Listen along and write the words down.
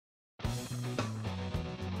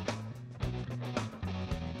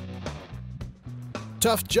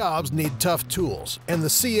Tough jobs need tough tools, and the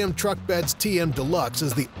CM Truck Beds TM Deluxe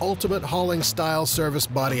is the ultimate hauling style service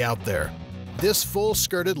body out there. This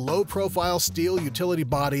full-skirted, low-profile steel utility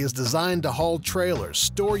body is designed to haul trailers,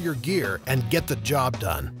 store your gear, and get the job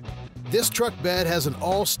done. This truck bed has an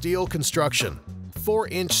all-steel construction,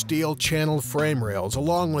 4-inch steel channeled frame rails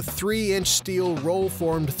along with 3-inch steel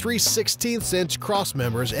roll-formed 3/16" cross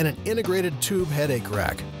members and an integrated tube headache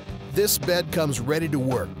rack. This bed comes ready to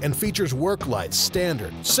work and features work lights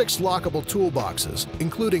standard, 6 lockable toolboxes,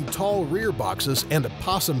 including tall rear boxes and a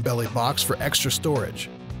possum belly box for extra storage.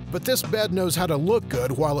 But this bed knows how to look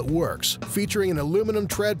good while it works, featuring an aluminum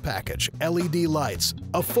tread package, LED lights,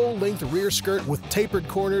 a full-length rear skirt with tapered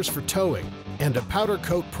corners for towing, and a powder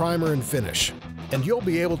coat primer and finish. And you'll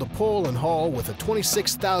be able to pull and haul with a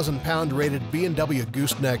 26,000-pound rated B&W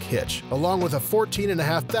gooseneck hitch, along with a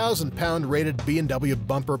 14,500-pound rated B&W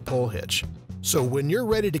bumper pull hitch. So when you're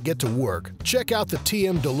ready to get to work, check out the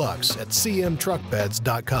TM Deluxe at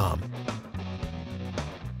cmtruckbeds.com.